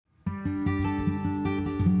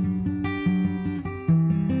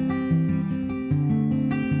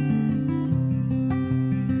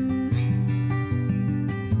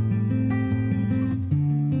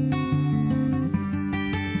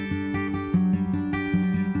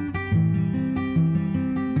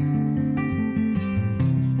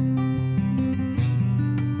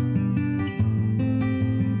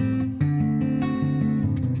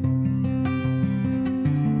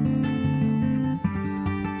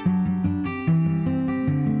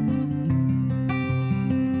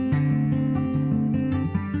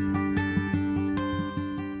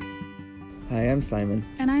I'm Simon.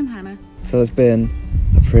 And I'm Hannah. So it's been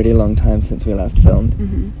a pretty long time since we last filmed,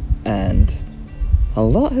 and a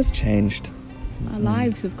lot has changed. Our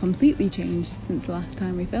lives have completely changed since the last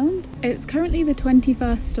time we filmed. It's currently the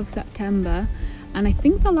 21st of September, and I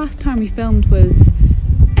think the last time we filmed was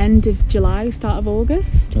end of July, start of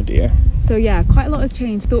August. Oh dear. So yeah, quite a lot has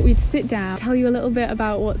changed. Thought we'd sit down, tell you a little bit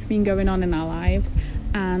about what's been going on in our lives,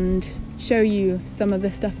 and show you some of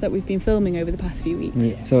the stuff that we've been filming over the past few weeks.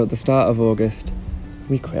 Yeah. So at the start of August,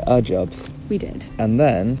 we quit our jobs. We did. And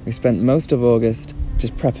then we spent most of August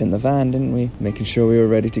just prepping the van, didn't we? Making sure we were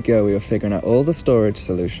ready to go. We were figuring out all the storage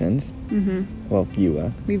solutions. Well, you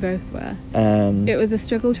were. We both were. It was a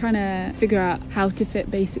struggle trying to figure out how to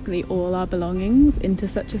fit basically all our belongings into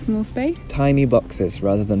such a small space. Tiny boxes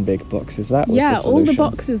rather than big boxes. That was the solution. All the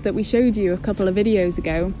boxes that we showed you a couple of videos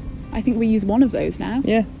ago, I think we use one of those now.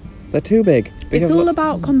 Yeah, they're too big. It's all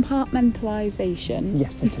about compartmentalisation.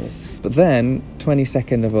 Yes, it is. But then,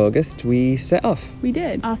 22nd of August, we set off. We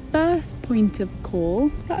did. Our first point of call,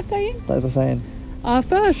 is that a saying? That is a saying. Our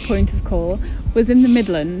first point of call was in the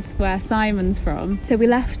Midlands, where Simon's from. So we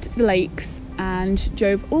left the lakes and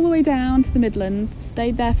drove all the way down to the Midlands,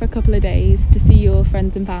 stayed there for a couple of days to see your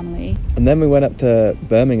friends and family. And then we went up to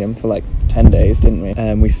Birmingham for like 10 days, didn't we?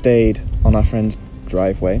 We stayed on our friend's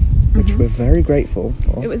driveway, which we're very grateful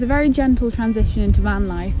for. It was a very gentle transition into van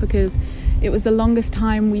life because it was the longest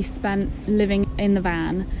time we spent living in the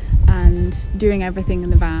van and doing everything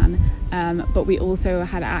in the van, but we also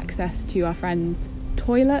had access to our friend's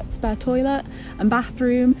spare toilet and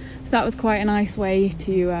bathroom, so that was quite a nice way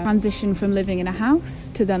to transition from living in a house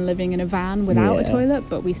to then living in a van without a toilet,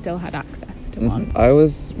 but we still had access to one. I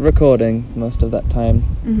was recording most of that time,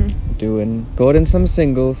 recording some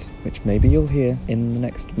singles, which maybe you'll hear in the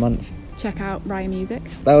next month. Check out Rye Music.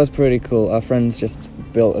 That was pretty cool. Our friends just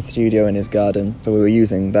built a studio in his garden, so we were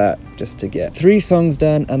using that just to get 3 songs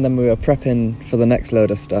done, and then we were prepping for the next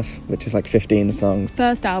load of stuff, which is like 15 songs.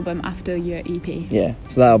 First album after your EP. Yeah,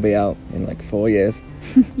 so that'll be out in like 4 years.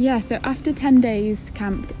 Yeah, so after 10 days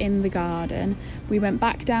camped in the garden, we went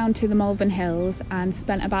back down to the Malvern Hills and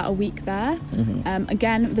spent about a week there,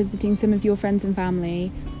 again visiting some of your friends and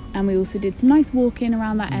family, and we also did some nice walking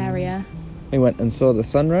around that area. We went and saw the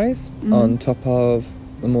sunrise on top of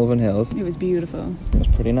the Malvern Hills. It was beautiful. It was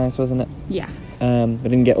pretty nice, wasn't it? Yes. We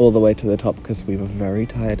didn't get all the way to the top because we were very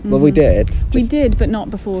tired. Well, we did. We did, but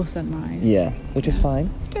not before sunrise. Yeah, which is fine.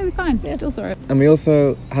 It's totally fine. Yeah. Still saw it. And we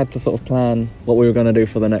also had to sort of plan what we were going to do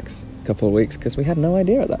for the next couple of weeks because we had no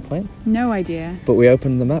idea at that point. No idea. But we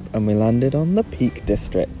opened the map and we landed on the Peak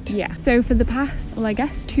District. Yeah. So for the past, well, I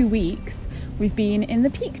guess 2 weeks, we've been in the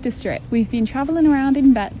Peak District. We've been travelling around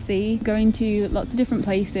in Betsy, going to lots of different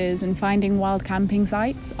places and finding wild camping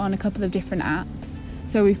sites on a couple of different apps.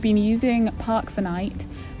 So we've been using Park for Night,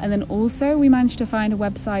 and then also we managed to find a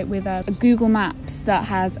website with a Google Maps that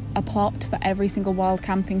has a plot for every single wild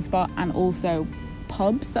camping spot and also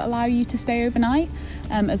pubs that allow you to stay overnight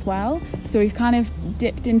as well. So we've kind of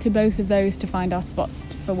dipped into both of those to find our spots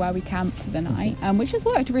for where we camp for the night, which has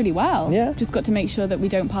worked really well. Yeah. Just got to make sure that we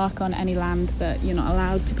don't park on any land that you're not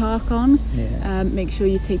allowed to park on. Yeah. Make sure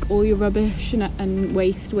you take all your rubbish and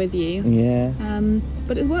waste with you. Yeah.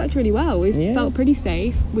 But it's worked really well. We've felt pretty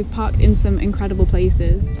safe. We've parked in some incredible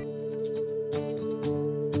places.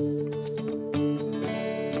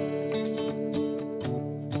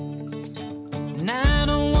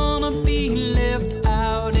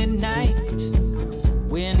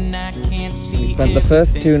 We spent the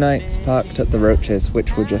first 2 nights parked at the Roaches,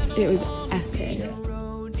 which were just... It was epic.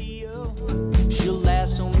 She'll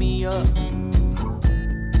lasso me up,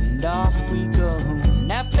 and off we go.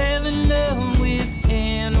 And I fell in love with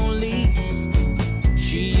Annalise.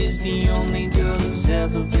 She is the only girl who's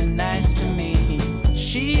ever been nice to me.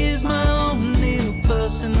 She is my own little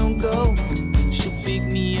personal goat. She'll pick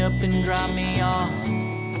me up and drop me off.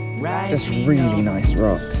 Just really nice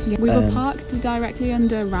rocks. Yeah, we were parked directly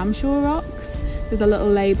under Ramshaw Rocks. There's a little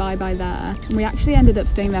lay-by by there. And we actually ended up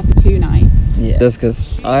staying there for 2 nights. Yeah. Just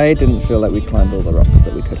because I didn't feel like we climbed all the rocks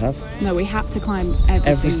that we could have. No, we had to climb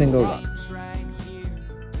every single rock.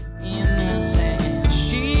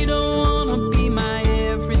 She don't wanna be my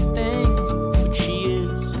everything, but she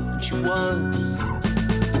is, she was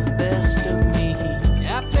the best of me.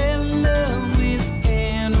 I fell in love with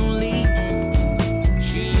Annalise.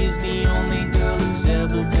 She is the only girl who's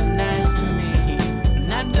ever been nice to me.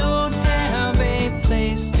 And I don't have a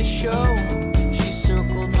place to show. She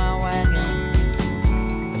circled my wagon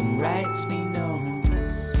and writes me notes.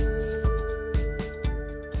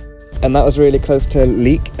 And that was really close to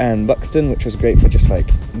Leek and Buxton, which was great for just like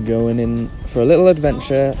going in for a little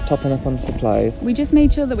adventure, topping up on supplies. We just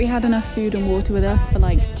made sure that we had enough food and water with us for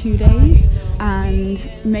like 2 days,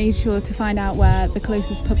 and made sure to find out where the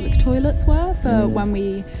closest public toilets were for when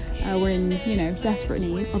we were in, you know, desperate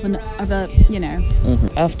need of a, you know.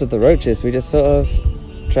 After the roaches, we just sort of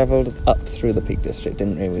travelled up through the Peak District,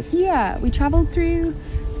 didn't we? Yeah, we travelled through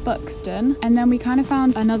Buxton, and then we kind of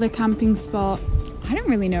found another camping spot. I don't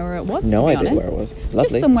really know where it was, No to be idea honest. where it was. It's lovely.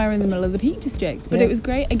 Just somewhere in the middle of the Peak District, but Yeah. it was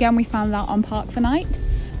great. Again, we found that on Park for Night,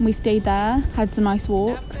 and we stayed there, had some nice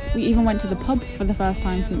walks. We even went to the pub for the first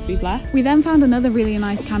time since we've left. We then found another really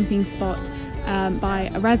nice camping spot by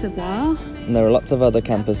a reservoir. And there were lots of other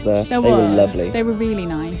campers there. They were lovely. They were really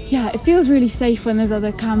nice. Yeah, it feels really safe when there's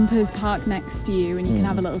other campers parked next to you and you can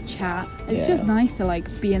have a little chat. It's just nice to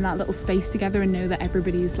like be in that little space together and know that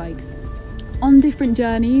everybody's like on different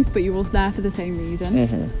journeys, but you're all there for the same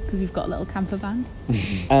reason, because we've got a little camper van.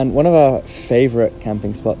 And one of our favourite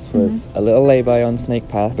camping spots was a little lay-by on Snake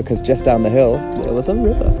Path, because just down the hill there was a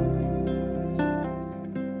river.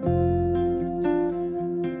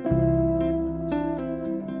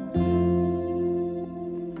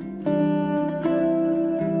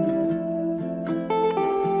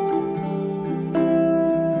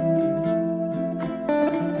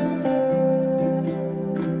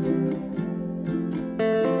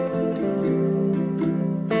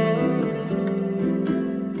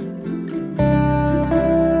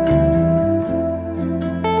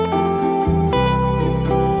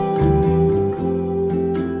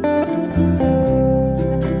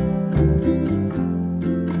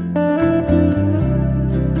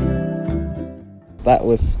 That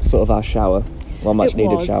was sort of our shower. Well, much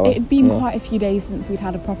needed shower. It had been quite a few days since we'd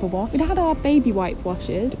had a proper wash. We'd had our baby wipe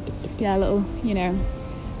washes. Yeah, little, you know.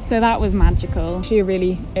 So that was magical.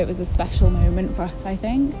 It was a special moment for us, I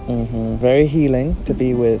think. Very healing to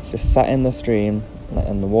be with, just sat in the stream,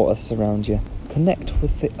 letting the water surround you. Connect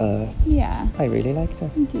with the earth. Yeah. I really liked it.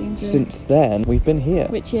 Thank you. Since then, we've been here.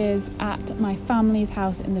 Which is at my family's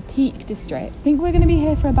house in the Peak District. I think we're going to be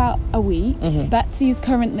here for about a week. Betsy's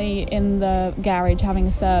currently in the garage having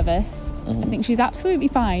a service. I think she's absolutely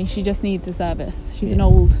fine. She just needs a service. She's an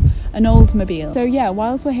old mobile. So yeah,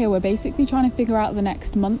 whilst we're here, we're basically trying to figure out the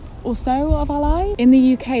next month or so of our life. In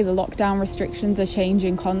the UK, the lockdown restrictions are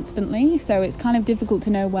changing constantly, so it's kind of difficult to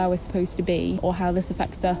know where we're supposed to be or how this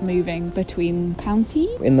affects us moving between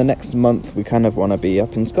counties. In the next month, we kind of want to be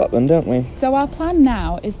up in Scotland, don't we? So our plan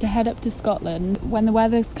now is to head up to Scotland when the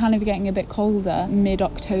weather's kind of getting a bit colder,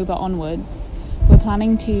 mid-October onwards. We're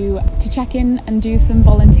planning to check in and do some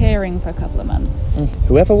volunteering for a couple of months.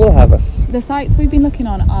 Whoever will have us. The sites we've been looking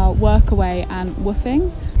on are Workaway and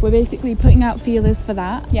Woofing. We're basically putting out feelers for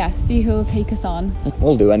that. Yeah, see who'll take us on.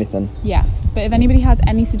 We'll do anything. Yes, but if anybody has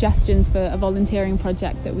any suggestions for a volunteering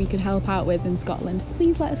project that we could help out with in Scotland,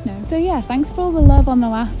 please let us know. So yeah, thanks for all the love on the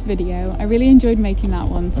last video. I really enjoyed making that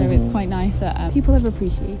one, so it's quite nice that people have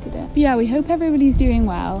appreciated it. But yeah, we hope everybody's doing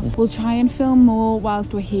well. We'll try and film more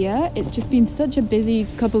whilst we're here. It's just been such a busy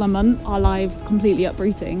couple of months, our lives completely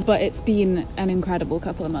uprooting, but it's been an incredible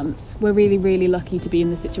couple of months. We're really, really lucky to be in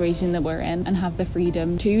the situation that we're in and have the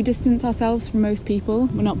freedom to distance ourselves from most people.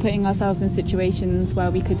 We're not putting ourselves in situations where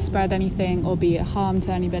we could spread anything or be a harm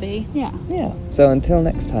to anybody. Yeah. So until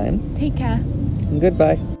next time, Take care. and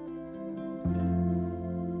goodbye.